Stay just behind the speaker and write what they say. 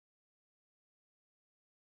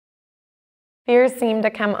Fears seem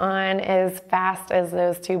to come on as fast as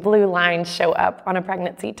those two blue lines show up on a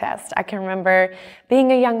pregnancy test. I can remember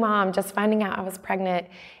being a young mom, just finding out I was pregnant,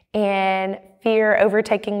 and fear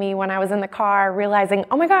overtaking me when I was in the car, realizing,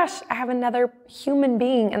 oh my gosh, I have another human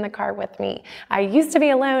being in the car with me. I used to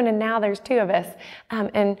be alone, and now there's two of us,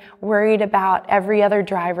 and worried about every other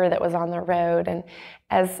driver that was on the road. And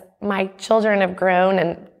as my children have grown,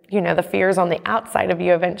 and the fears on the outside of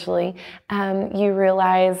you eventually, you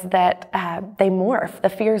realize that they morph. The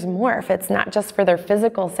fears morph. It's not just for their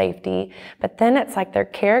physical safety, but then it's like their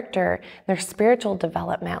character, their spiritual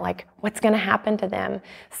development, like what's going to happen to them.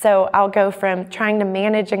 So I'll go from trying to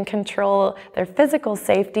manage and control their physical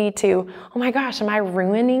safety to, oh my gosh, am I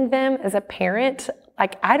ruining them as a parent?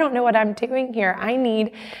 Like, I don't know what I'm doing here. I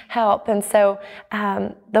need help. And so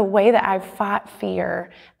the way that I've fought fear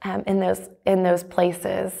in those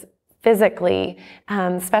places physically,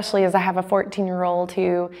 especially as I have a 14-year-old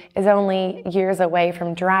who is only years away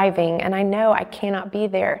from driving, and I know I cannot be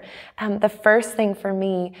there. The first thing for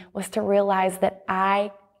me was to realize that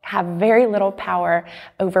I have very little power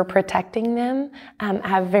over protecting them. I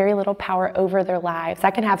have very little power over their lives. I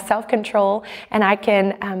can have self-control, and I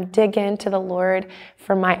can dig into the Lord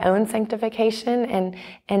for my own sanctification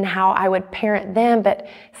and how I would parent them, but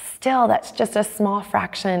still that's just a small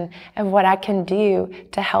fraction of what I can do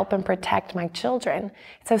to help and protect my children.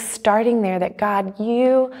 So starting there, that God,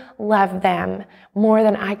 you love them more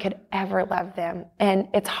than I could ever love them. And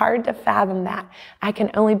it's hard to fathom that. I can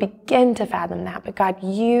only begin to fathom that. But God,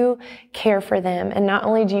 you care for them. And not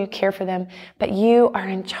only do you care for them, but you are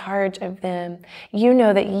in charge of them.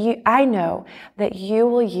 I know that you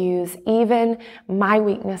will use even my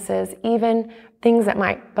weaknesses, even things that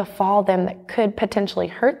might befall them that could potentially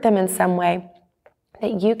hurt them in some way,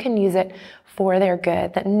 that you can use it for their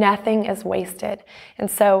good, that nothing is wasted.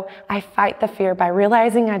 And so I fight the fear by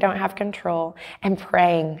realizing I don't have control and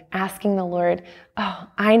praying, asking the Lord, oh,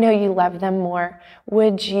 I know you love them more.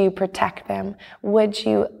 Would you protect them? Would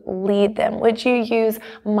you lead them? Would you use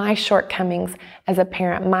my shortcomings as a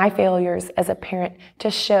parent, my failures as a parent,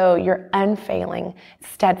 to show your unfailing,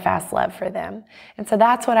 steadfast love for them? And so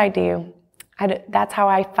that's what I do. That's how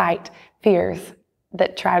I fight fears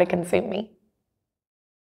that try to consume me.